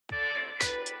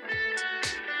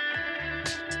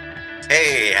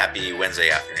Hey, happy Wednesday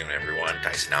afternoon, everyone.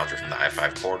 Tyson Alger from the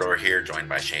I-5 Corridor here, joined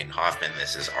by Shane Hoffman.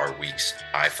 This is our week's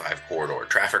I-5 Corridor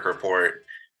traffic report.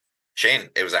 Shane,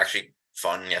 it was actually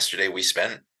fun yesterday. We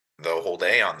spent the whole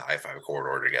day on the I-5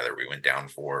 Corridor together. We went down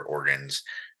for Oregon's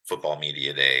football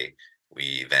media day.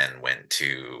 We then went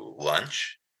to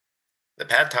lunch. The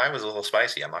pad thai was a little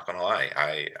spicy. I'm not going to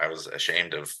lie. I was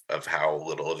ashamed of how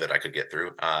little of it I could get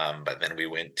through. But then we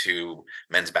went to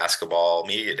men's basketball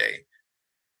media day,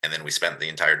 and then we spent the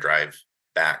entire drive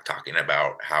back talking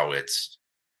about how it's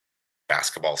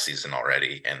basketball season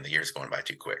already and the year's going by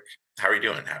too quick. How are you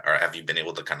doing? Or have you been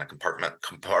able to kind of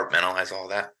compartmentalize all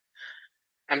that?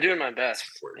 I'm doing my best.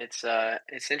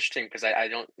 It's interesting because I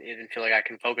don't even feel like I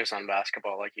can focus on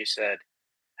basketball, like you said.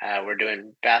 We're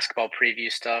doing basketball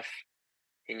preview stuff.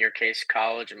 In your case,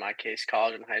 college. In my case,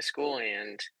 college and high school.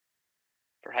 And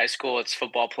for high school, it's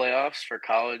football playoffs. For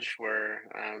college, we're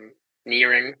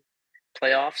nearing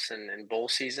playoffs and bowl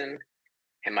season.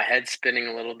 And my head's spinning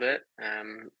a little bit.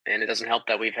 And it doesn't help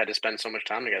that we've had to spend so much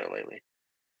time together lately.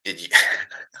 Did you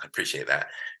I appreciate that?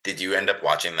 Did you end up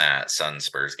watching that Sun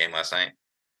Spurs game last night?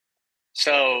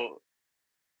 So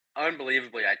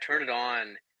unbelievably, I turned it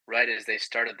on right as they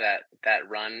started that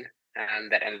run,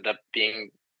 and that ended up being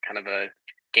kind of a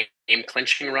game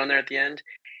clinching run there at the end.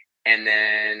 And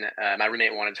then my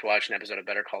roommate wanted to watch an episode of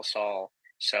Better Call Saul,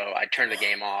 so I turned the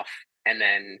game off, and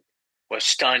then was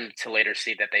stunned to later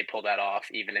see that they pulled that off,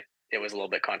 even if it was a little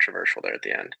bit controversial there at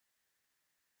the end.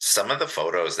 Some of the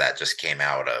photos that just came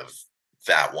out of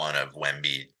that one of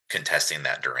Wemby contesting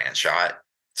that Durant shot,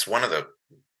 it's one of the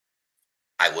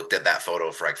I looked at that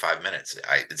photo for like 5 minutes.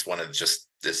 It's one of just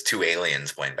this two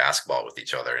aliens playing basketball with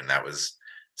each other, and that was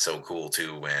so cool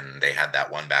too when they had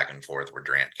that one back and forth where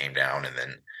Durant came down, and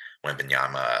then when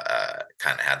Benyama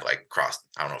kind of had like crossed.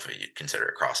 I don't know if you'd consider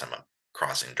it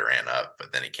crossing Durant up,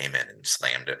 but then he came in and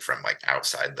slammed it from like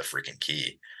outside the freaking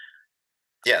key.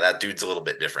 Yeah, that dude's a little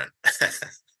bit different.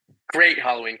 Great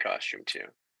Halloween costume too.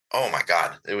 Oh my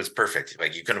god, it was perfect.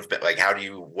 Like you couldn't have been like, how do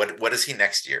you what is he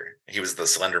next year? He was the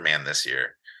Slender Man this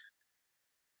year.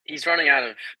 He's running out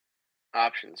of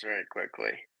options very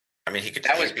quickly. I mean, he could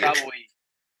That he was could be a probably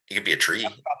he could be a that was tree.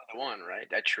 probably the one, right?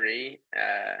 That tree.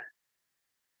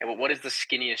 And what is the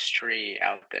skinniest tree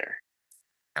out there?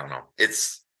 I don't know.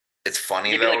 It's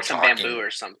funny Maybe though like some bamboo talking.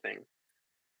 or something.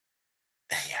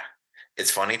 Yeah, it's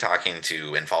funny talking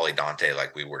to Infali Dante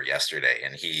like we were yesterday,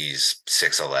 and he's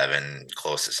 6'11",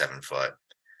 close to 7 foot,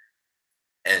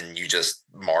 and you just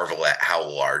marvel at how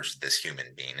large this human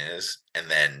being is, and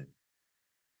then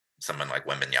someone like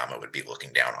Wembenyama would be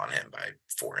looking down on him by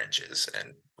 4 inches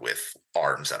and with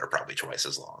arms that are probably twice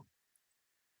as long.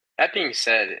 That being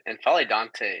said, and Fale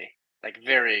Dante like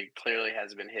very clearly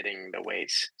has been hitting the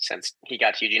weights since he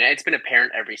got to Eugene. It's been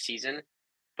apparent every season,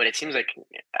 but it seems like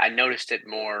I noticed it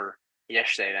more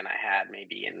yesterday than I had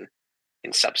maybe in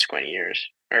subsequent years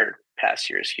or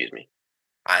past years, excuse me.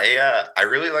 I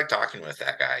really like talking with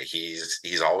that guy.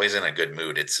 He's always in a good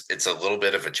mood. It's a little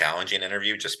bit of a challenging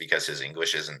interview just because his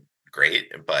English isn't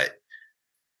great, but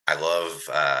I love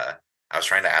I was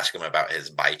trying to ask him about his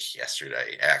bike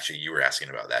yesterday. Actually, you were asking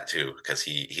about that too, because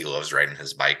he loves riding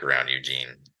his bike around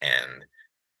Eugene and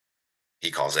he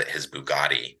calls it his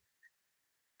Bugatti.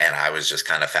 And I was just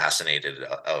kind of fascinated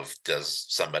of does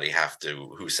somebody have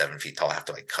to who's 7 feet tall have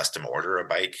to like custom order a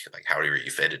bike? Like how are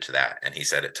you fitted to that? And he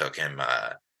said it took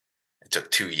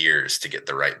 2 years to get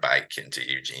the right bike into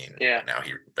Eugene, Yeah.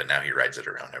 but now he rides it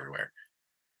around everywhere.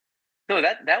 No,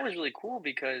 that was really cool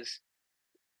because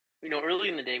early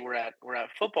in the day we're at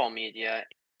football media,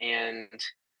 and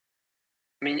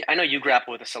I mean, I know you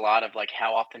grapple with this a lot of like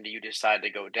how often do you decide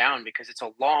to go down because it's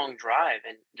a long drive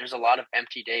and there's a lot of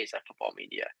empty days at football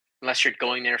media. Unless you're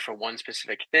going there for one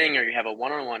specific thing or you have a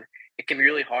one-on-one, it can be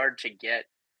really hard to get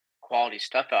quality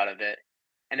stuff out of it.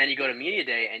 And then you go to media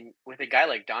day, and with a guy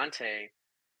like Dante,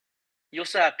 you'll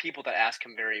still have people that ask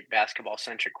him very basketball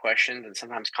centric questions and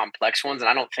sometimes complex ones. And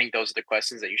I don't think those are the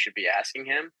questions that you should be asking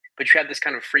him. But you have this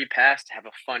kind of free pass to have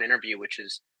a fun interview, which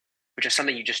is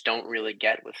something you just don't really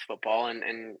get with football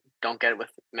and don't get with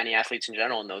many athletes in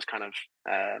general in those kind of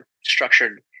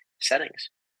structured settings.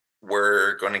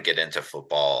 We're going to get into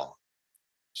football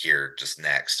here just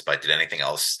next, but did anything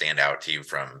else stand out to you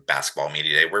from basketball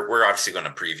media day? We're obviously going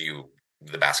to preview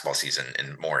the basketball season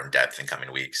in more in depth in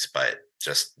coming weeks, but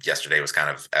just yesterday was kind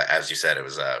of, as you said, it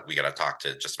was we got to talk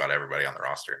to just about everybody on the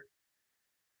roster.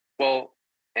 Well,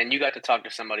 and you got to talk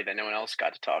to somebody that no one else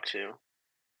got to talk to,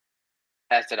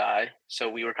 as did I. So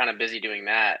we were kind of busy doing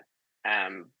that.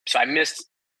 So I missed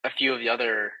a few of the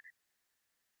other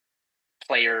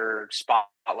player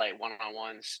spotlight one on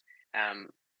ones.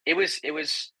 It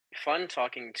was fun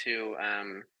talking to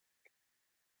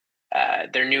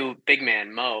their new big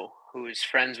man Mo, who's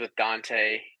friends with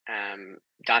Dante.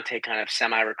 Dante kind of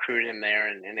semi-recruited him there,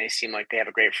 and they seem like they have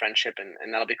a great friendship,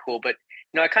 and that'll be cool. But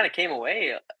I kind of came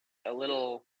away a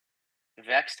little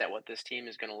vexed at what this team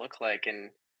is going to look like,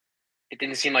 and it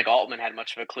didn't seem like Altman had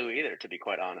much of a clue either, to be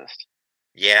quite honest.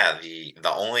 Yeah, the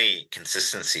only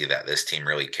consistency that this team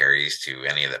really carries to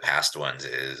any of the past ones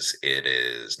is it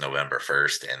is November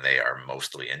 1st and they are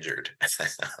mostly injured.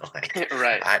 Like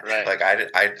Right, I right. like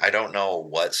I don't know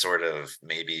what sort of,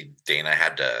 maybe Dana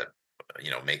had to,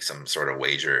 make some sort of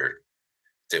wager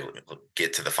to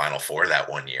get to the Final Four that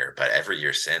one year, but every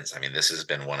year since, I mean, this has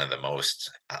been one of the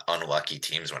most unlucky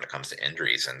teams when it comes to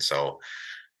injuries. And so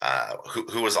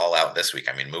who was all out this week?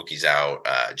 I mean, Mookie's out.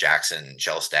 Jackson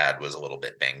Shelstad was a little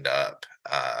bit banged up.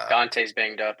 Dante's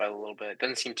banged up a little bit.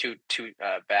 Doesn't seem too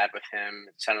bad with him.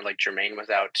 It sounded like Jermaine was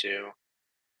out too.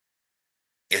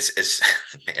 It's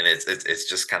and it's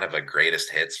just kind of a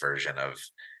greatest hits version of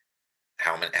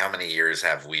how many years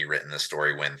have we written the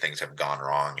story when things have gone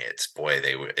wrong? It's, boy,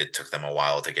 it took them a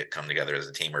while to come together as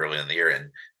a team early in the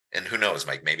year, and who knows,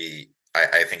 Mike? Maybe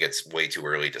I think it's way too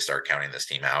early to start counting this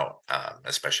team out,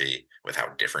 especially with how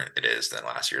different it is than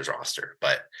last year's roster.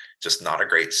 But just not a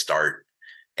great start.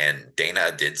 And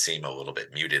Dana did seem a little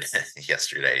bit muted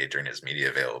yesterday during his media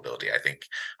availability. I think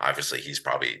obviously he's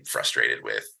probably frustrated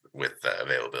with the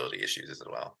availability issues as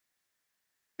well.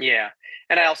 Yeah,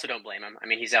 and I also don't blame him. I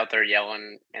mean, he's out there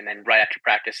yelling, and then right after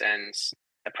practice ends,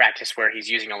 a practice where he's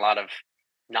using a lot of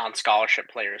non-scholarship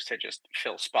players to just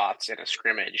fill spots in a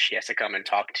scrimmage. He has to come and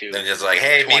talk to Then just like,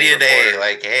 hey, 20 media day, reporters.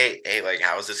 like, hey, like,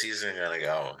 how's the season gonna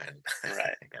go? And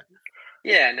Right. yeah.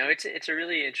 Yeah, no, it's a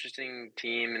really interesting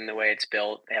team in the way it's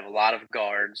built. They have a lot of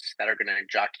guards that are going to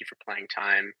jockey for playing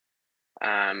time.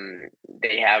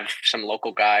 They have some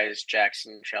local guys: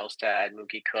 Jackson Shelstad,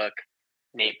 Mookie Cook,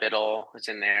 Nate Biddle is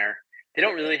in there. They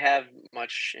don't really have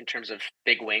much in terms of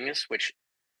big wings, which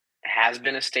has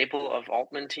been a staple of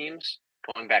Altman teams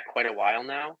going back quite a while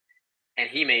now. And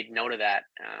he made note of that.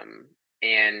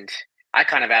 And I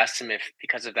kind of asked him if,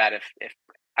 because of that,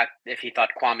 if he thought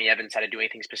Kwame Evans had to do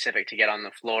anything specific to get on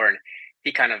the floor, and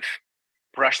he kind of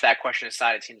brushed that question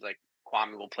aside. It seems like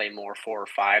Kwame will play more 4 or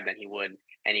 5 than he would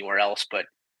anywhere else, but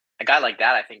a guy like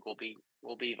that I think will be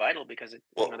vital because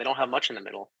Well, they don't have much in the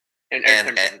middle in and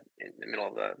terms of in the middle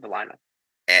of the lineup.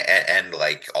 and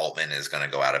like Altman is gonna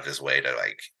go out of his way to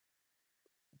like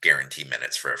guarantee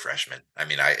minutes for a freshman. I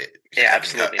mean, Yeah,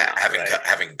 absolutely not. Right.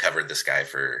 having covered this guy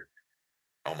for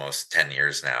almost 10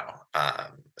 years now,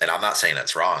 and I'm not saying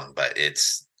that's wrong, but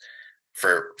it's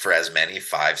for as many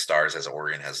 5 stars as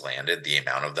Oregon has landed, the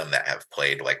amount of them that have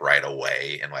played like right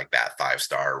away in like that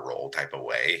 5-star role type of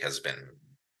way has been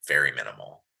very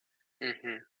minimal.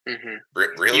 Mm-hmm. Mm-hmm.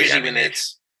 Really, I Usually when mean,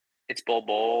 it's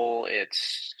bowl,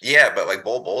 it's yeah, but like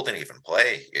Bull didn't even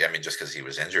play. I mean, just because he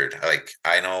was injured. Like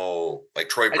I know, like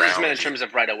Troy I just Brown. meant in terms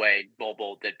of right away.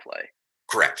 Bowl did play.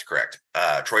 Correct.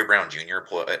 Troy Brown Jr.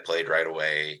 Played right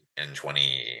away in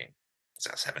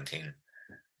 2017.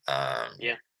 Um,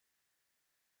 Yeah.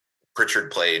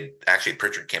 Pritchard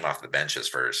came off the bench his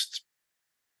first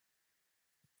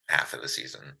half of the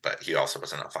season, but he also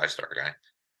wasn't a 5-star guy.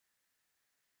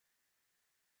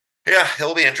 Yeah,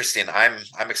 it'll be interesting. I'm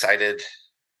excited.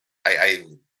 I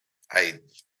I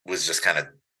was just kind of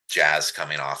jazzed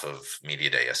coming off of media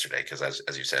day yesterday because as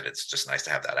you said, it's just nice to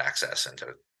have that access and to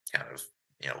kind of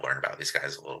learn about these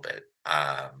guys a little bit.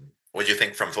 What do you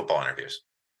think from football interviews?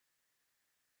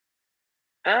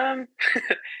 Um,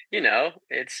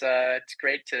 it's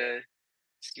great to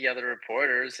see other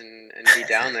reporters and be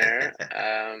down there.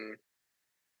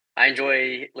 I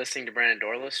enjoy listening to Brandon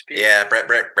Dorlus speak. Yeah,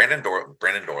 Brandon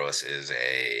Dorlus is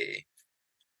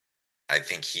I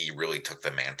think he really took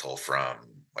the mantle from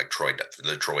like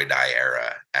the Troy Dye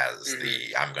era as Hmm.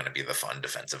 I'm going to be the fun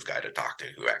defensive guy to talk to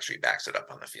who actually backs it up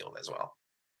on the field as well.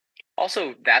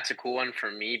 Also, that's a cool one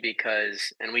for me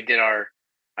because, and we did our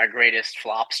greatest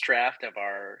flops draft of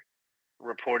our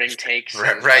reporting takes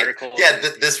Right, and right. articles, Yeah, and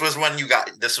this was when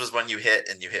you hit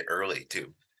and you hit early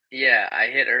too. yeah, I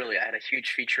hit early. I had a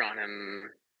huge feature on him.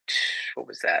 What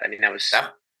was that? I mean,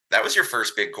 That that was your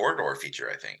first big corridor feature,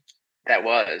 I think. that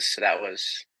was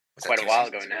Was that quite a two while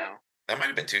ago seasons ago? now. That might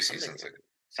have been two Something seasons ago.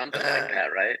 something like Uh,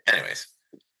 that, right? anyways,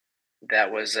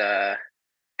 That was that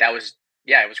was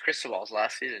yeah, it was Cristobal's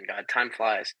last season. God, time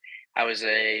flies. I was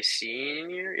a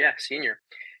senior. Yeah, senior.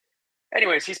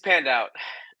 Anyways, he's panned out.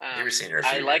 you were senior a I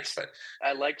few years, liked but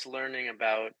I liked learning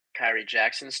about Kyrie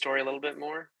Jackson's story a little bit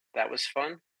more. That was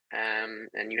fun.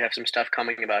 And you have some stuff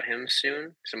coming about him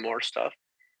soon, some more stuff.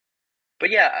 But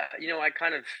yeah,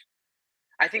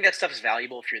 I think that stuff is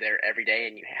valuable if you're there every day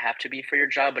and you have to be for your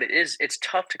job, but it's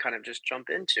tough to kind of just jump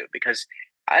into because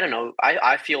I don't know.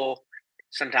 I feel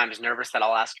sometimes nervous that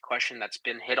I'll ask a question that's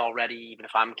been hit already, even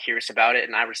if I'm curious about it.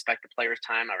 And I respect the player's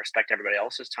time, I respect everybody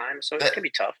else's time, so it That, can be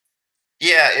tough.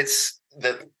 yeah, it's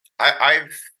the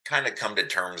I've kind of come to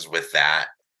terms with that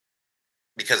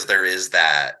because there is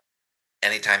that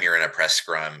anytime you're in a press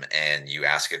scrum and you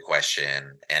ask a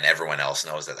question and everyone else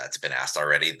knows that that's been asked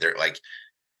already, they're like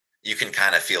you can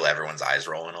kind of feel everyone's eyes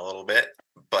rolling a little bit.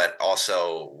 But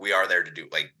also, we are there to do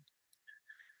like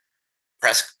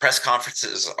press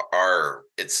conferences are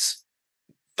it's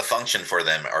the function for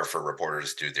them are for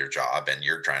reporters to do their job, and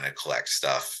you're trying to collect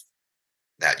stuff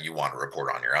that you want to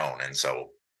report on your own. And so,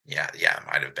 yeah, it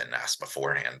might have been asked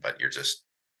beforehand, but you're just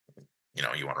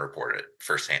you want to report it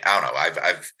firsthand. I don't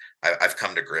know. I've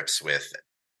come to grips with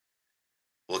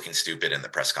looking stupid in the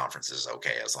press conference is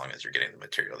okay as long as you're getting the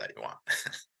material that you want.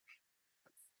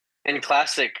 In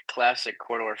classic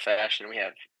corridor fashion, we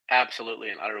have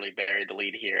absolutely and utterly buried the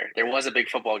lead here. There was a big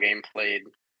football game played.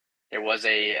 There was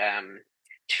a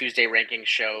Tuesday ranking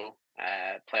show,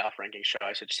 playoff ranking show,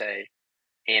 I should say.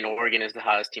 And Oregon is the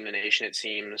hottest team in the nation, it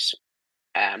seems,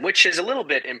 which is a little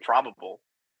bit improbable,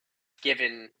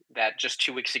 given that just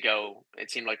 2 weeks ago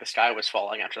it seemed like the sky was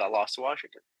falling after that loss to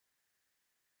Washington.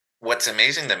 What's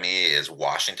amazing to me is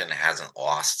Washington hasn't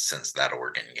lost since that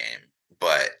Oregon game,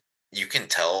 but you can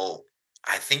tell.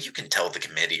 I think you can tell the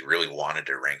committee really wanted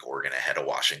to rank Oregon ahead of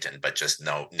Washington, but just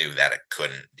knew that it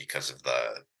couldn't because of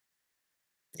the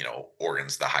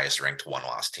Oregon's the highest ranked one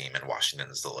loss team and Washington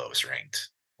is the lowest ranked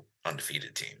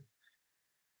undefeated team.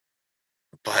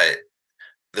 But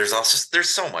there's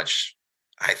so much,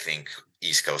 I think,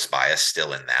 East Coast bias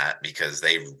still in that because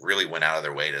they really went out of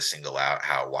their way to single out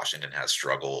how Washington has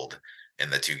struggled in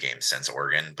the two games since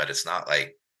Oregon. But it's not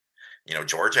like,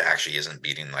 Georgia actually isn't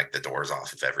beating like the doors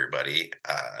off of everybody.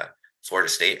 Florida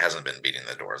State hasn't been beating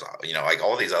the doors off. Like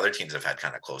all these other teams have had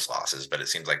kind of close losses, but it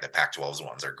seems like the Pac-12's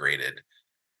ones are graded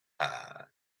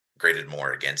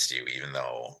more against you, even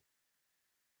though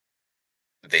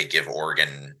they give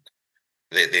Oregon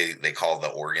they call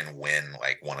the Oregon win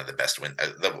like one of the best win.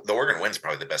 The Oregon win's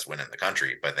probably the best win in the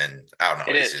country, but then I don't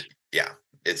know. It It's is. just, yeah,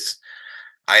 it's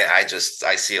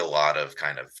I see a lot of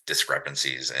kind of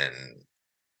discrepancies in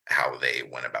how they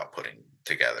went about putting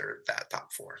together that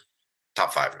top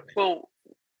five really. Well,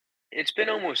 it's been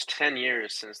almost 10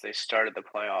 years since they started the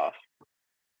playoff.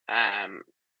 Um,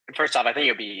 First off, I think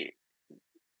it would be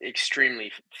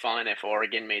extremely fun if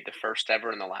Oregon made the first ever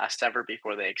and the last ever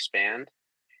before they expand.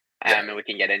 Yeah, And we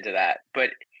can get into that.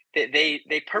 But they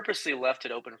purposely left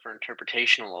it open for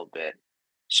interpretation a little bit,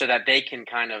 so that they can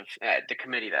kind of the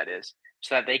committee that is,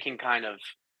 so that they can kind of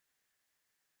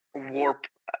warp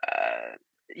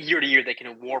year to year. They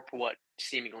can warp what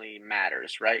seemingly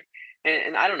matters, right?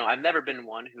 And I don't know. I've never been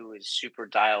one who is super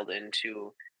dialed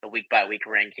into the week by week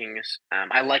rankings.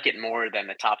 I like it more than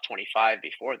the top 25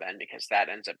 before then because that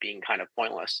ends up being kind of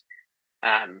pointless.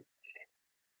 Um,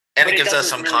 and but it it gives us doesn't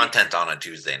some really. content on a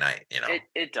Tuesday night. It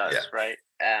Yeah, does, right?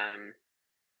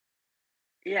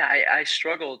 Yeah, I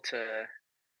struggle to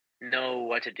know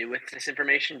what to do with this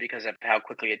information because of how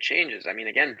quickly it changes. I mean,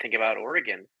 again, think about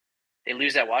Oregon. They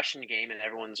lose that Washington game, and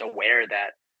everyone's aware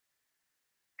that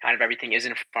kind of everything is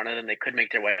in front of them. They could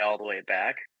make their way all the way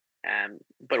back.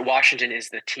 But Washington is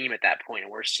the team at that point,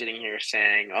 and we're sitting here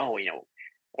saying, "Oh,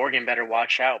 Oregon better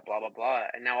watch out." Blah blah blah.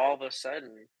 And now all of a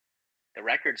sudden, the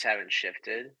records haven't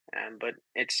shifted, but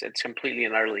it's completely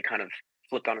and utterly kind of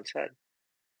flipped on its head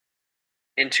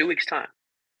in 2 weeks' time.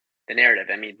 The narrative.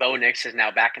 I mean, Bo Nix is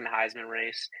now back in the Heisman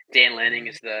race. Dan Lanning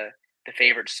is the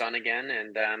favorite son again,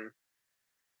 and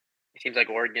it seems like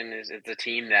Oregon is the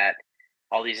team that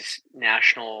all these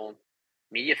national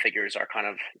media figures are kind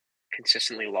of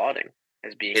consistently lauding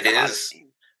as being it the hottest is. team.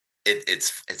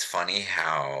 It's funny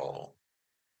how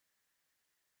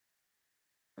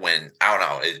when I don't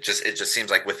know, it just seems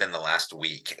like within the last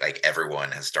week, like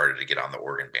everyone has started to get on the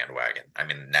Oregon bandwagon. I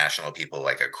mean, national people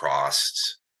like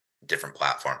across different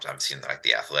platforms. I've seen like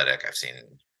the Athletic, I've seen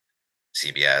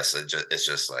CBS. It's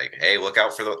just like, hey, look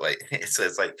out for the like. It's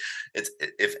like it's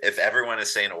if everyone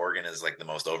is saying Oregon is like the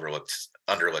most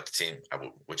underlooked team,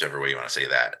 whichever way you want to say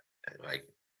that, like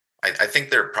I think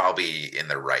they're probably in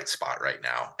the right spot right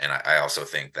now, and I also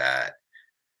think that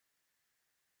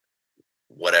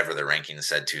whatever the rankings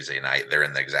said Tuesday night, they're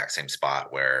in the exact same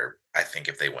spot where I think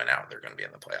if they went out, they're going to be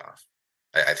in the playoff.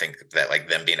 I think that like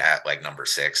them being at like number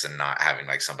 6 and not having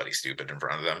like somebody stupid in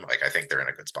front of them, like I think they're in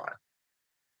a good spot.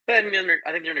 But I mean,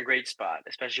 I think they're in a great spot,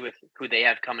 especially with who they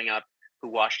have coming up, who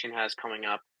Washington has coming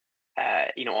up.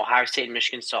 Ohio State and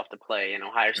Michigan still have to play, and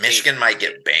Ohio State, Michigan might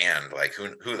get banned. Like who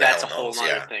the that's hell a whole knows? nother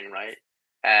Yeah. thing, right?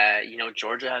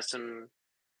 Georgia has some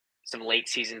late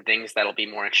season things that'll be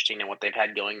more interesting than what they've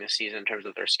had going this season in terms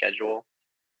of their schedule.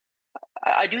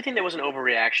 I do think there was an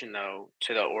overreaction though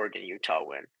to the Oregon Utah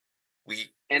win,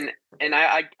 We and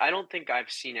I don't think I've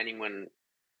seen anyone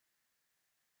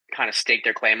kind of stake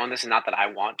their claim on this, and not that I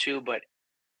want to, but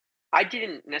I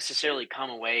didn't necessarily come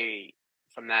away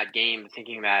from that game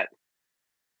thinking that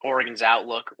Oregon's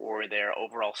outlook or their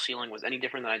overall ceiling was any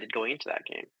different than I did going into that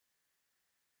game.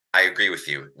 I agree with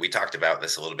you. We talked about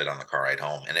this a little bit on the car ride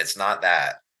home, and it's not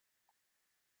that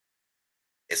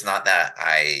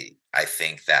I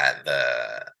think that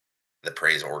the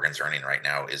praise Oregon's earning right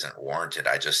now isn't warranted.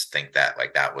 I just think that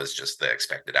like that was just the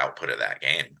expected output of that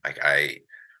game. Like I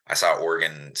saw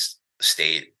Oregon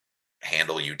State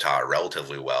handle Utah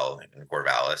relatively well in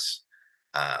Corvallis.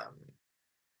 Um,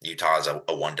 Utah is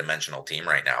a one-dimensional team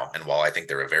right now, and while I think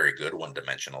they're a very good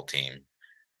one-dimensional team,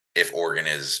 if Oregon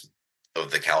is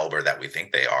of the caliber that we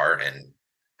think they are, and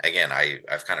again,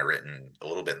 I've kind of written a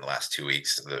little bit in the last 2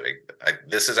 weeks.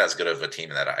 This is as good of a team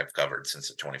that I've covered since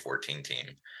the 2014 team.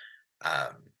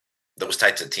 Um, those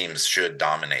types of teams should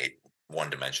dominate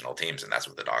one-dimensional teams, and that's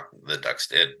what the Ducks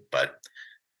did. But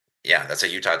yeah, that's a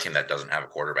Utah team that doesn't have a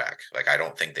quarterback. Like I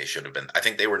don't think they should have been. I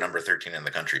think they were number 13 in the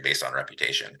country based on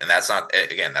reputation, and that's not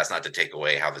to take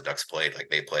away how the Ducks played. Like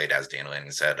they played, as Dan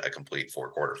Lanning said, a complete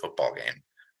four-quarter football game.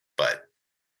 But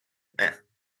yeah,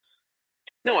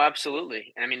 No,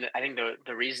 absolutely. I mean, I think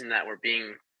the reason that we're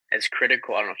being as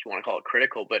critical, I don't know if you want to call it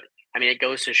critical, but I mean, it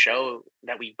goes to show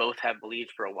that we both have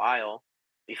believed for a while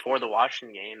before the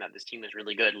Washington game that this team was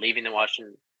really good. Leaving the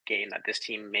Washington game, that this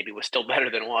team maybe was still better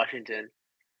than Washington.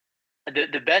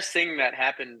 The best thing that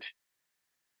happened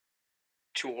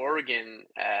to Oregon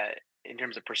in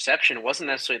terms of perception wasn't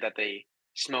necessarily that they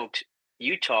smoked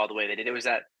Utah the way they did. It was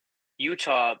that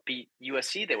Utah beat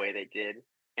USC the way they did,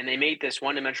 and they made this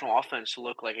one-dimensional offense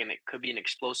look like it could be an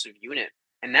explosive unit.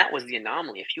 And that was the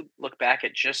anomaly. If you look back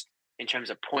at just in terms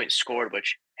of points scored,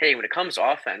 which hey, when it comes to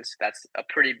offense, that's a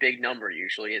pretty big number.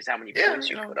 Usually, is how many yeah, points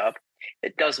you put up.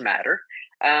 It does matter.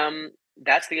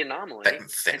 That's the anomaly.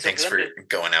 And so for thanks them for to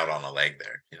going out on a leg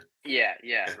there.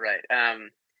 yeah, right.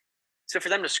 So for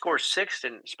them to score six,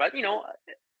 and but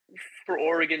for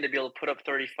Oregon to be able to put up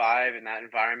 35 in that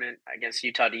environment against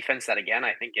Utah defense, that again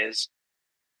I think is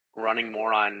running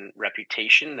more on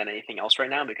reputation than anything else right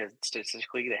now because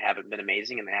statistically they haven't been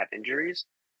amazing and they have injuries.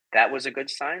 That was a good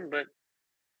sign, but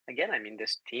again, I mean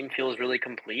this team feels really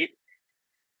complete.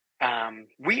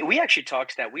 We actually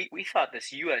talked that we thought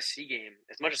this USC game,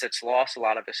 as much as it's lost a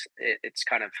lot of its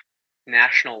kind of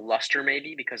national luster,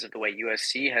 maybe because of the way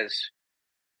USC has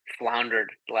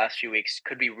floundered the last few weeks,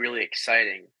 could be really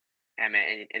exciting.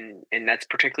 And that's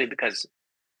particularly because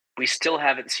we still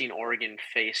haven't seen Oregon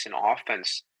face an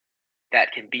offense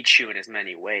that can beat you in as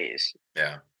many ways.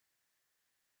 Yeah.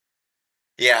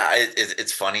 Yeah,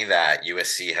 it's funny that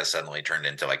USC has suddenly turned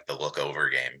into like the look over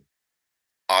game.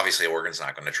 Obviously, Oregon's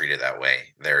not going to treat it that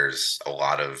way. There's a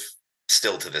lot of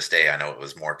still to this day. I know it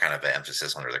was more kind of an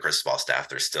emphasis under the Cristobal staff.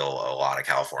 There's still a lot of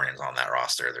Californians on that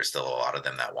roster. There's still a lot of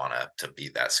them that want to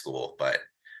beat that school. But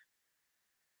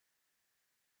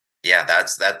yeah,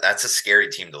 that's a scary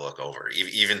team to look over.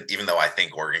 Even though I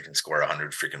think Oregon can score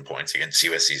 100 freaking points against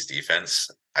USC's defense,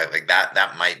 I like that.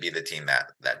 That might be the team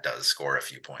that does score a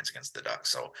few points against the Ducks.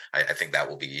 So I think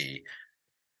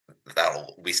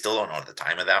we still don't know the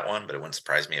time of that one, but it wouldn't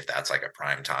surprise me if that's like a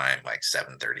prime time, like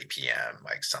 7:30 p.m.,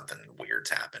 like something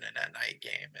weird's happening at night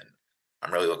game. And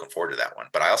I'm really looking forward to that one.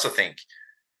 But I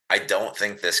don't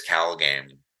think this Cal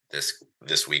game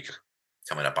this week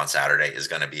coming up on Saturday is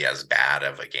going to be as bad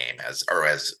of a game as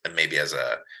maybe as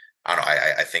a I don't know.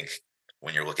 I think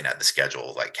when you're looking at the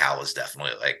schedule, like Cal is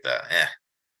definitely like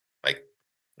like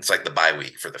it's like the bye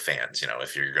week for the fans,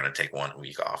 if you're going to take 1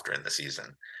 week off during the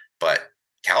season. But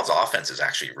Cal's offense is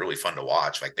actually really fun to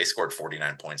watch. Like they scored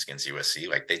 49 points against USC.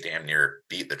 Like they damn near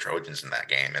beat the Trojans in that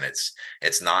game. And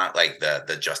it's not like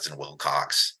the Justin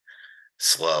Wilcox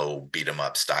slow beat 'em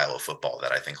up style of football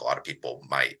that I think a lot of people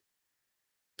might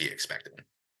be expecting.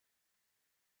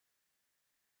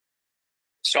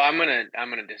 So I'm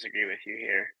gonna disagree with you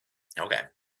here. Okay.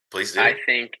 Please do. I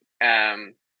think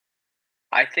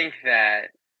I think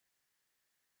that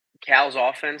Cal's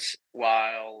offense,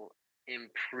 while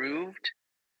improved,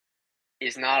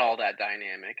 is not all that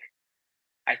dynamic.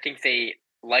 I think they,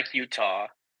 like Utah,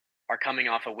 are coming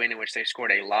off a win in which they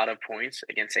scored a lot of points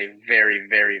against a very,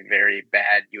 very, very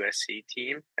bad USC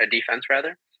team, a defense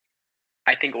rather.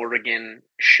 I think Oregon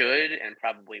should and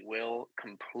probably will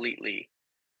completely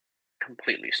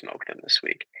completely smoke them this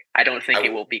week. I don't think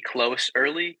it will be close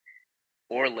early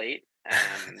or late.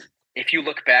 If you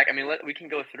look back, I mean, we can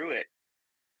go through it.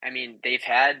 I mean, they've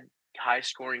had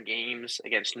high-scoring games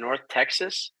against North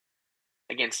Texas,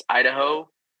 against Idaho.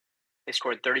 They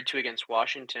scored 32 against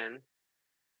Washington.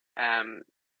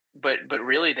 But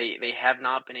really, they have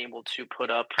not been able to put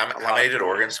up. How many did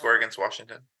Oregon score against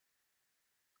Washington?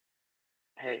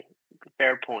 Hey,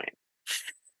 fair point.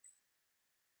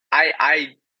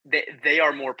 They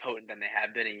are more potent than they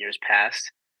have been in years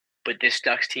past, but this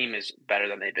Ducks team is better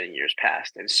than they've been in years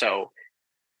past. And so,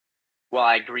 while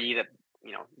I agree that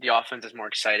the offense is more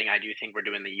exciting, I do think we're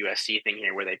doing the USC thing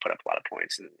here where they put up a lot of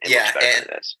points and it looks better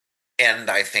than this. And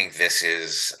I think this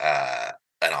is an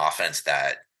offense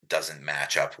that doesn't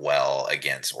match up well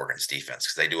against Oregon's defense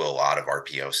because they do a lot of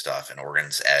RPO stuff, and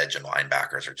Oregon's edge and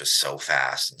linebackers are just so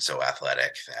fast and so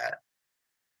athletic that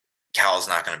Cal's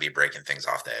not going to be breaking things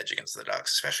off the edge against the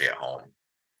Ducks, especially at home.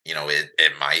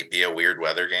 It might be a weird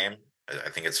weather game. I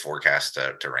think it's forecast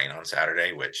to rain on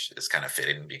Saturday, which is kind of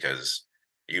fitting because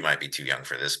you might be too young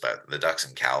for this, but the Ducks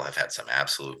and Cal have had some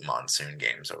absolute monsoon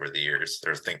games over the years.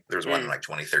 There's one in like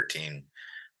 2013.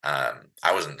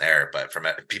 I wasn't there, but from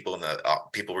people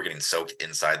people were getting soaked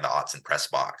inside the Autzen press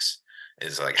box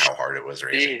is like how hard it was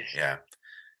racing. Jeez. Yeah.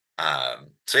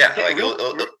 So yeah, like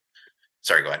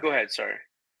sorry, go ahead. Go ahead. Sorry.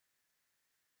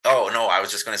 Oh no, I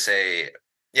was just going to say,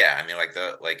 yeah, I mean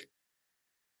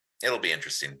it'll be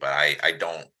interesting, but I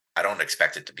don't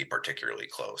expect it to be particularly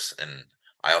close. And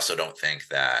I also don't think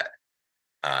that,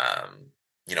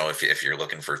 if you're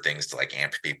looking for things to like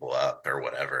amp people up or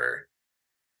whatever,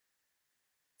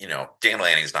 Dan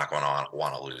Lanning's not going to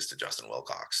want to lose to Justin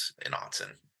Wilcox in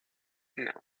Autzen.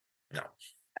 No.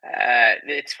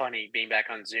 It's funny being back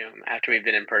on Zoom after we've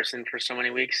been in person for so many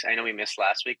weeks. I know we missed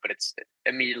last week, but it's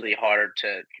immediately harder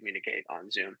to communicate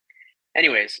on Zoom.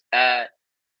 Anyways,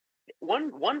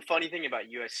 one funny thing about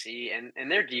USC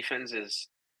and their defense is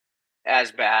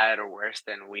as bad or worse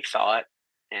than we thought,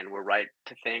 and we're right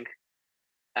to think.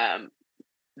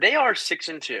 They are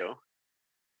 6-2,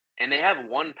 and they have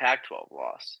one Pac-12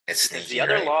 loss. It's sneaky, the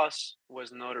other loss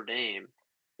was Notre Dame.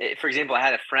 For example, I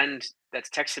had a friend that's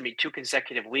texted me 2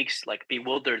 consecutive weeks, like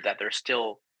bewildered that they're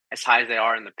still as high as they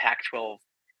are in the Pac-12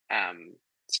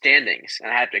 standings,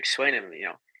 and I had to explain to him,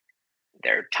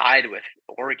 they're tied with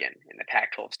Oregon in the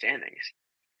Pac-12 standings,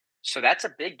 so that's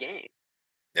a big game.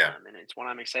 Yeah, and it's one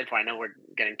I'm excited for. I know we're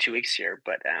getting 2 weeks here,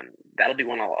 but that'll be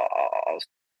one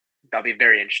that'll be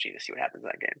very interesting to see what happens in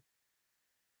that game.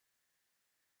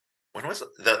 When was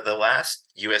the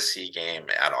last USC game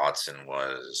at Autzen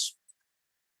was?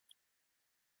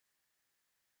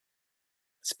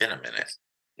 It's been a minute.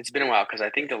 It's been a while because I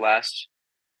think the last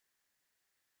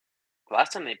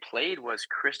time they played was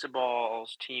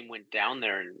Cristobal's team went down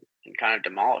there and kind of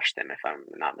demolished them, if I'm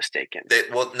not mistaken.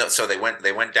 So they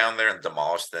went down there and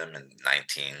demolished them in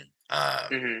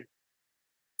 19,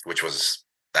 which was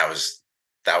that was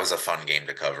a fun game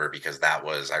to cover because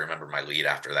I remember my lead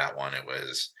after that one. It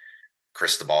was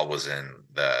Cristobal was in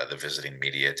the visiting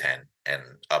media tent, and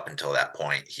up until that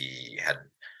point, he had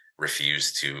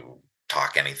refused to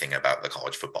talk anything about the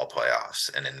college football playoffs.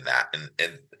 And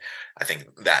I think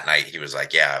that night he was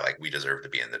like, yeah, like we deserve to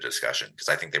be in the discussion because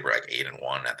I think they were like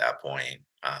 8-1 at that point.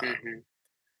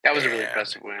 That was a really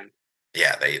impressive win.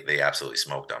 Yeah, they absolutely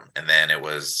smoked them. And then it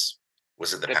was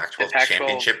it the Pac-12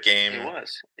 championship game? It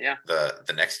was, yeah.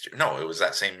 The next, no, it was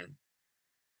that same.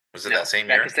 Was it that same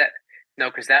year?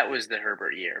 Because that was the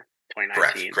Herbert year.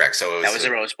 2019. Correct. So that was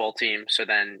a Rose Bowl team. So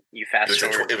then you fast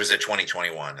forward. It was a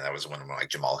 2021. That was when like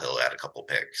Jamal Hill had a couple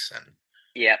picks, and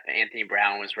Anthony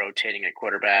Brown was rotating at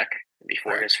quarterback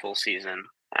before his full season,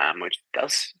 which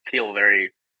does feel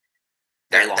very,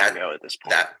 very long ago at this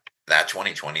point. That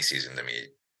 2020 season to me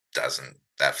doesn't.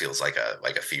 That feels like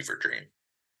a fever dream.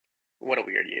 What a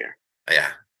weird year. Yeah.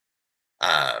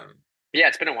 Yeah,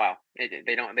 it's been a while.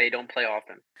 They don't play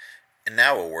often. And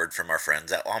now a word from our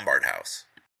friends at Lombard House.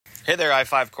 Hey there,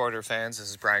 I-5 Corridor fans. This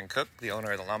is Brian Cook, the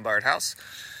owner of the Lombard House.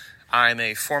 I'm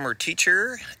a former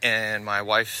teacher, and my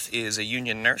wife is a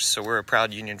union nurse, so we're a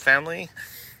proud union family.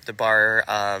 The bar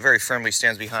very firmly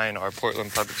stands behind our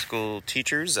Portland Public School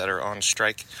teachers that are on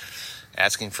strike,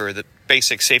 asking for the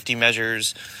basic safety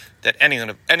measures that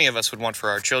any of us would want for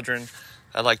our children.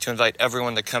 I'd like to invite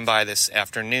everyone to come by this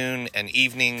afternoon and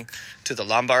evening to the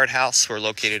Lombard House. We're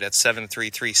located at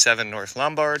 7337 North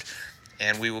Lombard,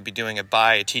 and we will be doing a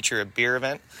Buy a Teacher a Beer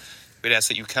event. We'd ask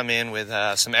that you come in with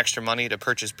some extra money to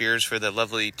purchase beers for the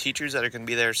lovely teachers that are going to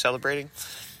be there celebrating.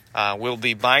 We'll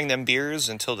be buying them beers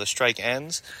until the strike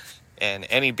ends, and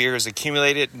any beers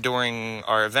accumulated during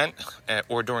our event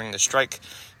or during the strike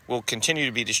will continue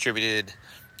to be distributed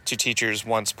to teachers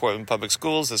once Portland Public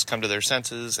Schools has come to their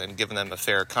senses and given them a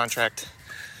fair contract.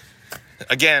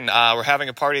 Again, we're having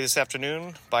a party this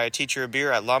afternoon. Buy a teacher a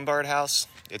beer at Lombard House.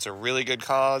 It's a really good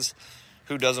cause.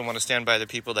 Who doesn't want to stand by the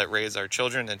people that raise our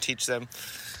children and teach them?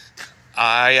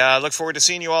 I look forward to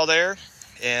seeing you all there.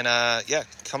 And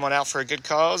come on out for a good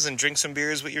cause and drink some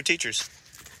beers with your teachers.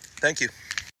 Thank you.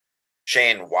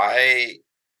 Shane, why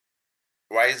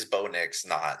is Bo Nix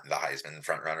not the Heisman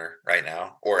frontrunner right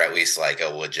now? Or at least like a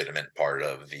legitimate part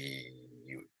of the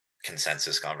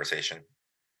consensus conversation?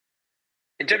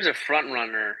 In terms of front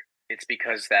runner, it's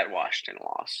because that Washington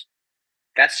loss.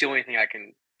 That's the only thing I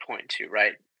can point to,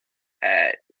 right?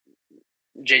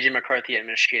 J.J. McCarthy at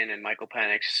Michigan and Michael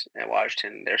Penix at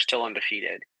Washington, they're still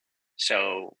undefeated.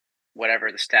 So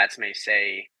whatever the stats may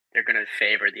say, they're going to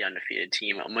favor the undefeated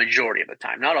team a majority of the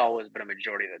time. Not always, but a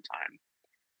majority of the time.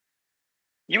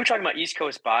 You were talking about East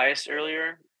Coast bias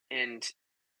earlier, and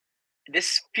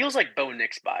this feels like Bo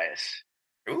Nix bias.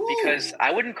 Ooh. Because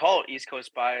I wouldn't call it East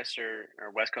Coast bias or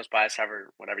West Coast bias,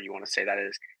 whatever you want to say that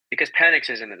is, because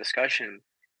Penix is in the discussion.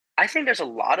 I think there's a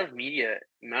lot of media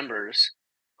members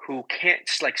who can't,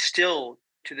 still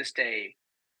to this day,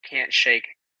 can't shake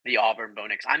the Auburn Bo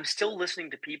Nix. I'm still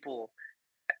listening to people.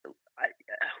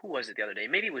 Who was it the other day?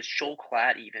 Maybe it was Joel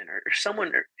Klatt even, or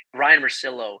someone, or Ryan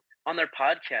Marcillo on their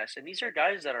podcast, and these are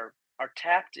guys that are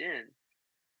tapped in,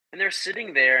 and they're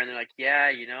sitting there and they're like,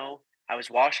 yeah, I was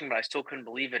watching, but I still couldn't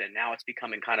believe it. And now it's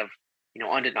becoming kind of,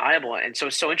 undeniable. And so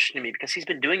it's so interesting to me because he's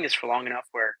been doing this for long enough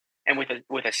and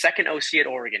with a second OC at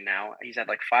Oregon now, he's had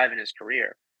like 5 in his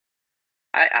career.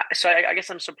 I guess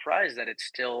I'm surprised that it's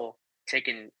still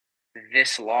taken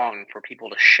this long for people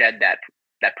to shed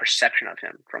that perception of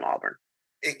him from Auburn.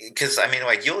 Because,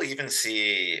 you'll even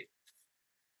see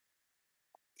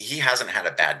he hasn't had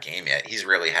a bad game yet. He's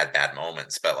really had bad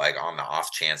moments, but on the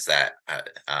off chance that,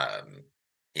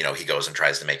 he goes and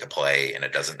tries to make a play and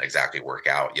it doesn't exactly work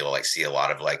out, you'll see a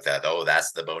lot of that. Oh,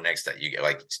 that's the Bo Nix that you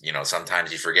get.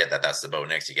 Sometimes you forget that that's the Bo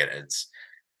Nix you get. It's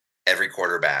every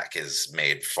quarterback has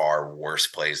made far worse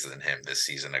plays than him this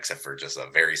season, except for just a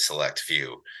very select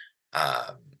few.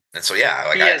 And so,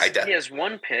 yeah, he has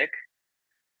one pick,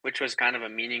 which was kind of a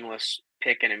meaningless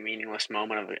pick in a meaningless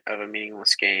moment of a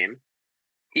meaningless game.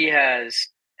 He has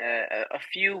a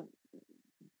few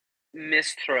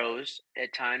missed throws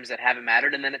at times that haven't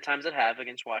mattered, and then at times that have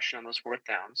against Washington on those 4th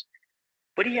downs.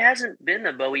 But he hasn't been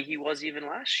the Bowie he was even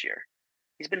last year.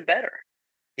 He's been better.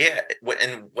 Yeah,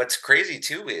 and what's crazy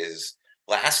too is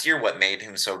last year what made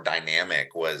him so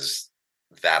dynamic was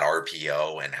that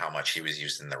RPO and how much he was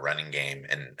used in the running game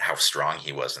and how strong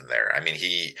he was in there.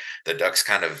 The Ducks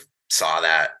kind of saw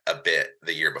that a bit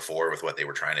the year before with what they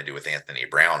were trying to do with Anthony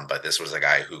Brown, but this was a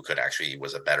guy who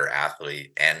was a better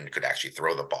athlete and could actually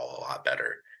throw the ball a lot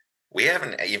better. We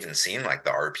haven't even seen the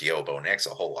RPO Bo Nix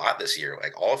a whole lot this year.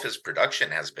 All of his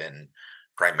production has been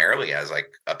primarily as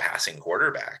a passing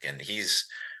quarterback, and he's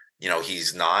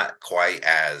not quite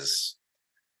as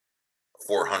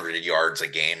 400 yards a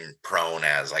game prone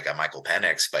as a Michael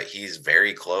Penix, but he's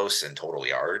very close in total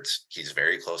yards. He's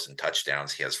very close in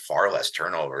touchdowns. He has far less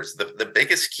turnovers. The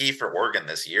biggest key for Oregon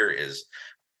this year is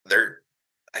they're,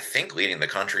 I think, leading the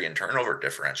country in turnover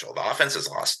differential. The offense has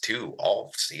lost 2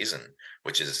 all season,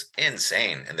 which is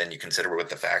insane. And then you consider with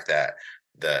the fact that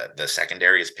the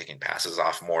secondary is picking passes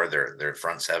off more. Their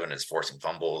front 7 is forcing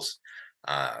fumbles.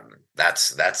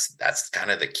 That's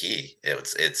kind of the key.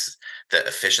 It's the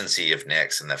efficiency of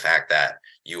Nix and the fact that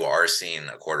you are seeing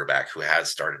a quarterback who has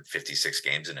started 56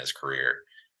 games in his career.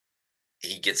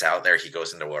 He gets out there, he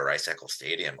goes into a Rice-Eccles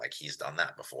Stadium, he's done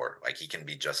that before. He can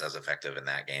be just as effective in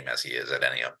that game as he is at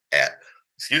any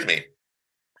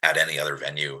other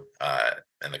venue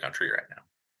in the country right now.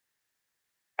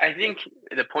 I think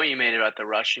the point you made about the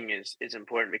rushing is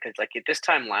important because at this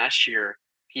time last year,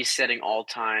 he's setting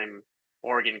all-time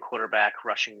Oregon quarterback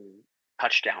rushing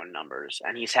touchdown numbers,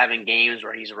 and he's having games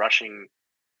where he's rushing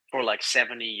for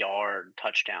 70-yard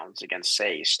touchdowns against,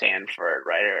 say, Stanford,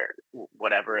 right, or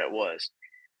whatever it was.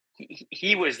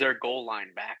 He was their goal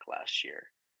line back last year,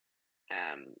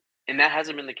 and that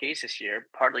hasn't been the case this year.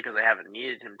 Partly because they haven't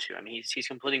needed him to. He's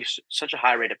completing such a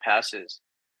high rate of passes,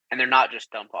 and they're not just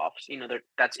dump offs.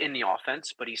 That's in the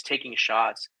offense, but he's taking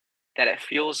shots that it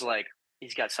feels like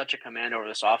he's got such a command over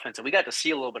this offense. And we got to see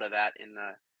a little bit of that in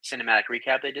the cinematic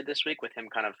recap they did this week with him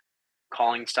kind of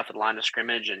calling stuff at the line of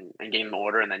scrimmage and getting the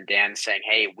order. And then Dan saying,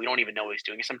 hey, we don't even know what he's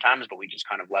doing sometimes, but we just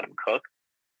kind of let him cook.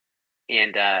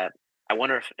 And I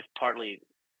wonder if partly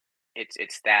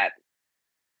it's that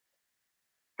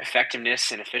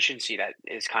effectiveness and efficiency that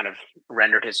is kind of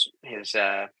rendered his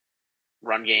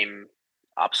run game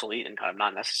obsolete and kind of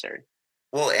not necessary.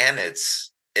 Well, and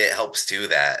it helps too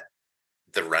that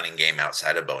the running game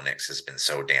outside of Bo Nix has been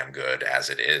so damn good as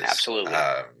it is. Absolutely.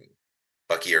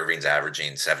 Bucky Irving's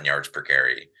averaging 7 yards per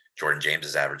carry. Jordan James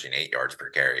is averaging 8 yards per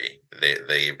carry.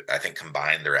 They I think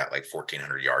combined they're at like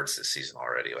 1,400 yards this season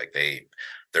already. Like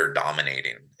they're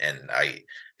dominating, and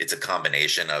it's a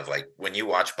combination of like when you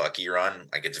watch Bucky run,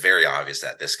 like it's very obvious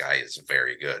that this guy is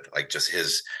very good. Like just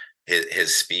his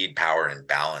speed, power, and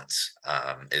balance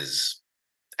is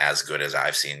as good as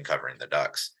I've seen covering the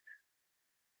Ducks.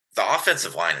 The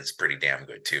offensive line is pretty damn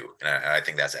good too, and I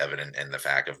think that's evident in the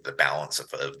fact of the balance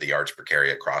of the yards per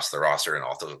carry across the roster, and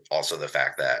also the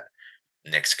fact that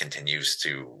Nix continues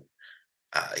to.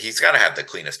 He's got to have the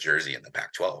cleanest jersey in the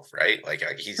Pac-12, right? Like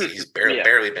he's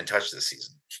barely been touched this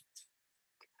season.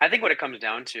 I think what it comes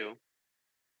down to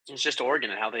is just Oregon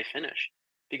and how they finish,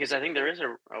 because I think there is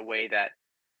a way that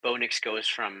Bo Nix goes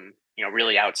from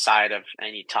really outside of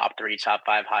any top 3, top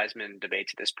 5 Heisman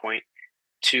debates at this point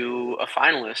to a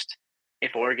finalist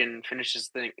if Oregon finishes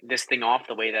this thing off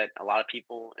the way that a lot of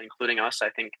people, including us,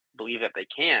 I think, believe that they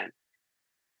can.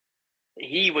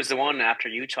 He was the one after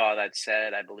Utah that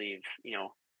said, I believe,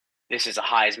 this is a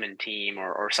Heisman team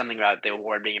or something about the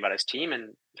award being about his team. And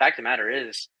the fact of the matter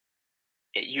is,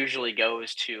 it usually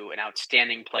goes to an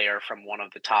outstanding player from one of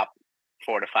the top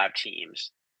 4 to 5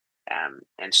 teams.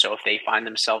 And so if they find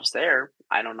themselves there,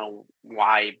 I don't know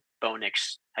why Bo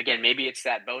Nix, again, maybe it's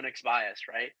that Bo Nix bias,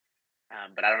 right?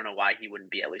 But I don't know why he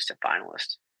wouldn't be at least a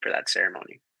finalist for that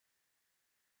ceremony.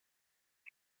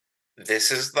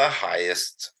 This is the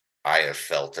highest I have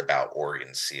felt about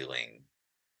Oregon's ceiling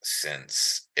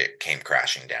since it came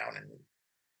crashing down and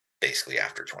basically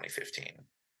after 2015.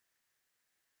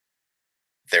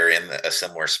 They're in a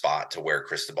similar spot to where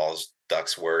Cristobal's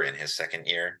Ducks were in his second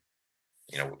year.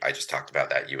 I just talked about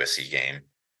that USC game.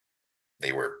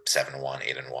 They were 7-1,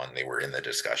 8-1. They were in the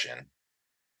discussion.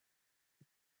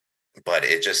 But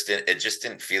it just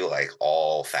didn't feel like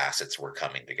all facets were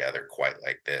coming together quite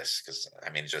like this. Because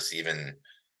just even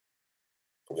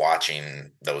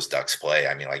watching those Ducks play,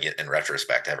 like in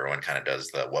retrospect, everyone kind of does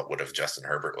the what would have Justin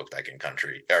Herbert looked like in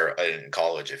country or in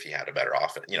college if he had a better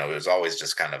offense. It was always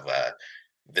just kind of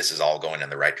this is all going in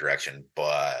the right direction,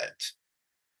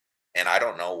 and I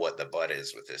don't know what the but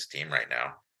is with this team right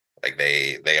now. Like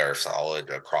they are solid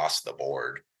across the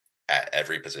board at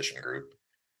every position group.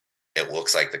 It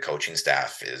looks like the coaching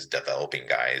staff is developing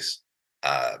guys.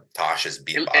 Tosh is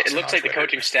beatboxing. It looks like Twitter. The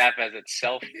coaching staff as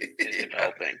itself is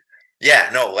developing.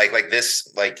 Yeah, no, like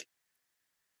this, like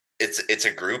it's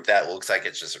a group that looks like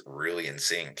it's just really in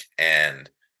sync. And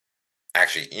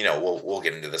actually, we'll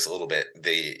get into this a little bit.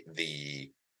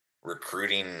 The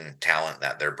recruiting talent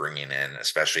that they're bringing in,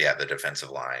 especially at the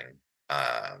defensive line,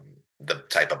 the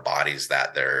type of bodies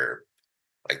that they're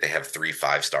like, they have 3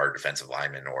 5-star defensive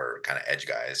linemen or kind of edge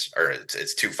guys, or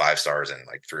it's 2 5-stars and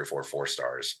like 3 or 4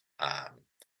 4-stars.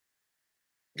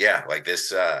 Yeah, like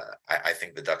this, I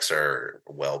think the Ducks are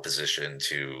well positioned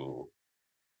to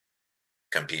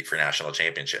compete for national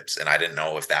championships. And I didn't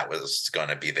know if that was going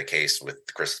to be the case with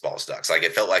Cristobal's Ducks. Like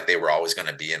it felt like they were always going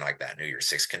to be in like that New Year's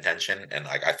Six contention. And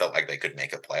like, I felt like they could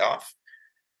make a playoff.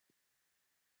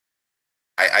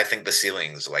 I think the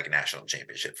ceiling's like a national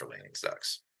championship for Lanning's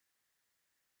Ducks.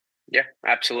 Yeah,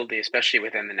 absolutely. Especially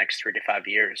within the next 3 to 5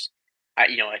 years. I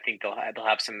think they'll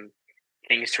have some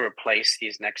things to replace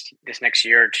this next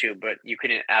year or two, but you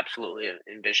can absolutely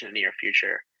envision a near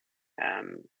future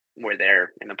where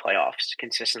they're in the playoffs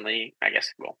consistently. I guess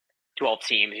 12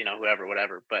 teams, whoever,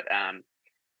 whatever, but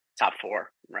top 4,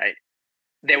 right?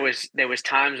 There was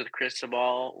times with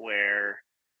Cristobal where,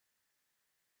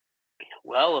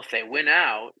 if they win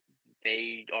out,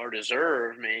 they are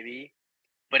deserved maybe,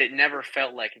 but it never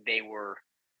felt like they were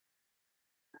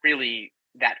really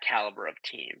that caliber of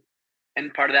team.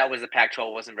 And part of that was the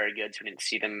Pac-12 wasn't very good, so we didn't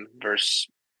see them versus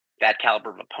that caliber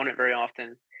of opponent very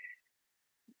often.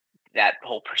 That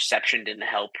whole perception didn't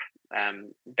help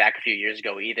back a few years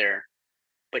ago either.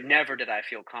 But never did I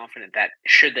feel confident that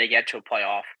should they get to a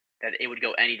playoff, that it would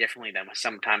go any differently than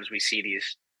sometimes we see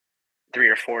these 3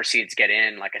 or 4 seeds get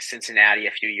in, like a Cincinnati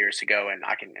a few years ago. And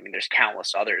there's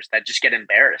countless others that just get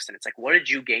embarrassed. And it's like, what did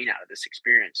you gain out of this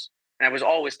experience? And I was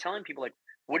always telling people, like,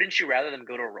 wouldn't you rather them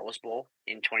go to a Rose Bowl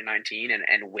in 2019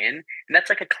 and win? And that's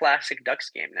like a classic Ducks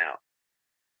game now.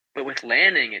 But with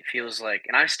Lanning, it feels like,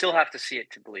 and I still have to see it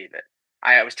to believe it.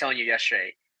 I was telling you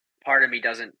yesterday, part of me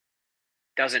doesn't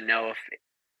know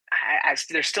if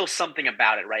there's still something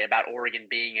about it, right? About Oregon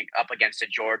being up against a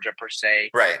Georgia per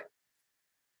se, right?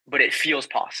 But it feels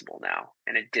possible now,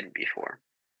 and it didn't before.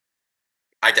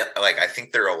 I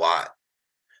think they're a lot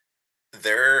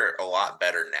they're a lot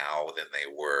better now than they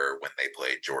were when they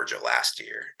played Georgia last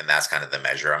year. And that's kind of the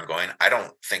measure I'm going. I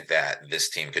don't think that this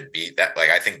team could beat that. Like,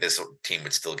 I think this team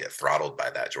would still get throttled by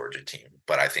that Georgia team,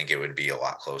 but I think it would be a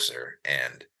lot closer.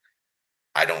 And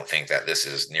I don't think that this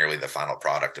is nearly the final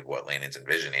product of what Lanning's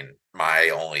envisioning. My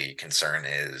only concern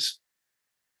is,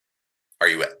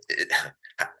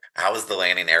 how is the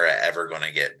Lanning era ever going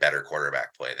to get better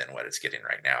quarterback play than what it's getting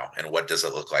right now? And what does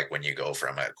it look like when you go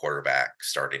from a quarterback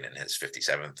starting in his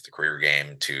 57th career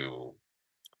game to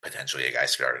potentially a guy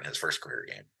starting his first career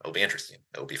game? It'll be interesting.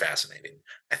 It'll be fascinating.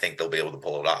 I think they'll be able to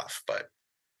pull it off, but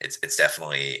it's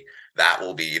definitely, that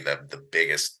will be the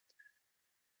biggest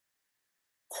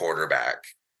quarterback.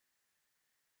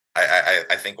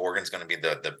 I think Oregon's going to be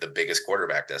the biggest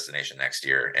quarterback destination next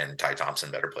year, and Ty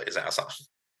Thompson better play his ass off.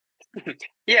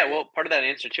 Yeah, well, part of that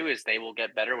answer too is they will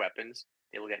get better weapons,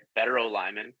 they will get better O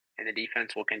linemen, and the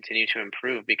defense will continue to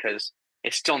improve because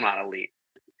it's still not elite.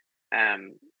 I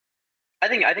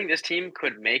think this team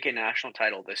could make a national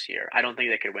title this year. I don't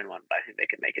think they could win one, but I think they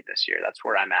could make it this year. That's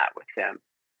where I'm at with them.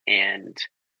 And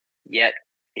yet,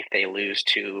 if they lose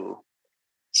to,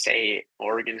 say,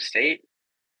 Oregon State,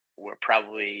 we're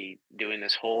probably doing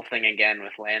this whole thing again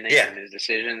with Lanning and his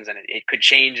decisions, and it could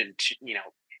change in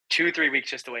 2-3 weeks,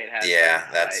 just the way it has. Yeah,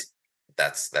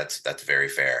 that's very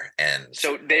fair. And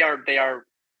so they are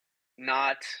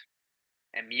not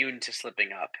immune to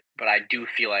slipping up, but I do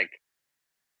feel like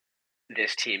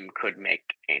this team could make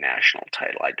a national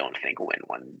title. I don't think win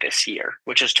one this year,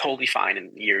 which is totally fine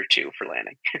in year 2 for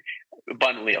Lanning.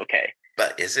 Abundantly okay.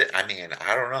 But is it? I mean,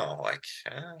 I don't know. Like,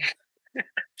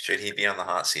 should he be on the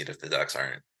hot seat if the Ducks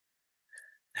aren't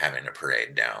having a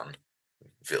parade down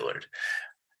Villard?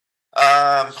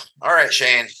 All right,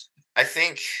 Shane. I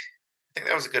think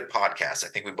that was a good podcast. I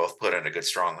think we both put in a good,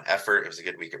 strong effort. It was a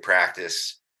good week of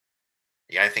practice.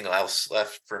 You got anything else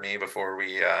left for me before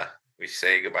we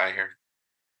say goodbye here?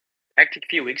 Hectic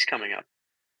few weeks coming up.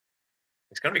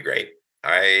 It's gonna be great.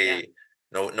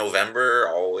 November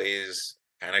always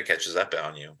kind of catches up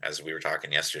on you, as we were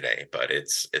talking yesterday, but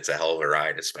it's a hell of a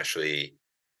ride, especially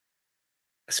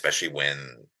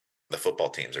when the football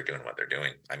teams are doing what they're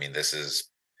doing. I mean, this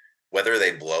is, whether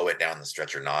they blow it down the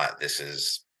stretch or not, this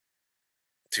is,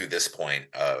 to this point,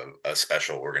 a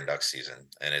special Oregon Ducks season,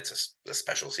 and it's a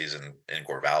special season in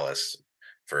Corvallis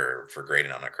for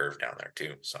grading on a curve down there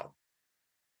too. So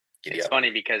it's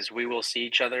funny because we will see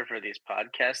each other for these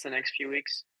podcasts the next few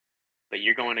weeks, but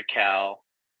you're going to Cal,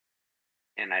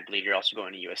 and I believe you're also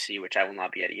going to USC, which I will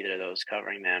not be at either of those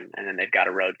covering them. And then they've got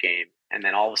a road game, and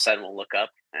then all of a sudden we'll look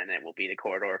up, and it will be the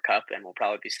Corridor Cup, and we'll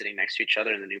probably be sitting next to each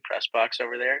other in the new press box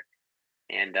over there.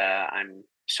 And I'm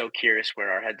so curious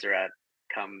where our heads are at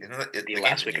come the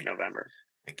last week of November.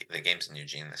 The game's in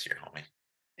Eugene this year, homie.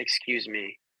 Excuse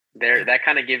me. That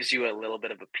kind of gives you a little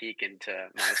bit of a peek into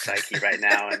my psyche right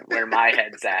now and where my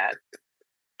head's at.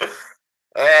 All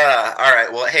right.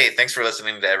 Well, hey, thanks for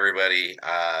listening to everybody.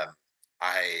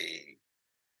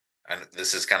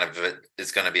 This is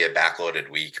it's going to be a backloaded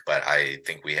week, but I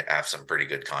think we have some pretty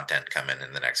good content coming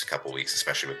in the next couple weeks,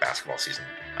 especially with basketball season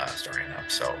starting up.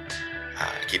 So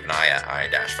keep an eye at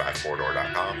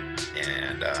i-5corridor.com,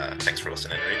 and thanks for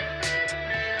listening and reading.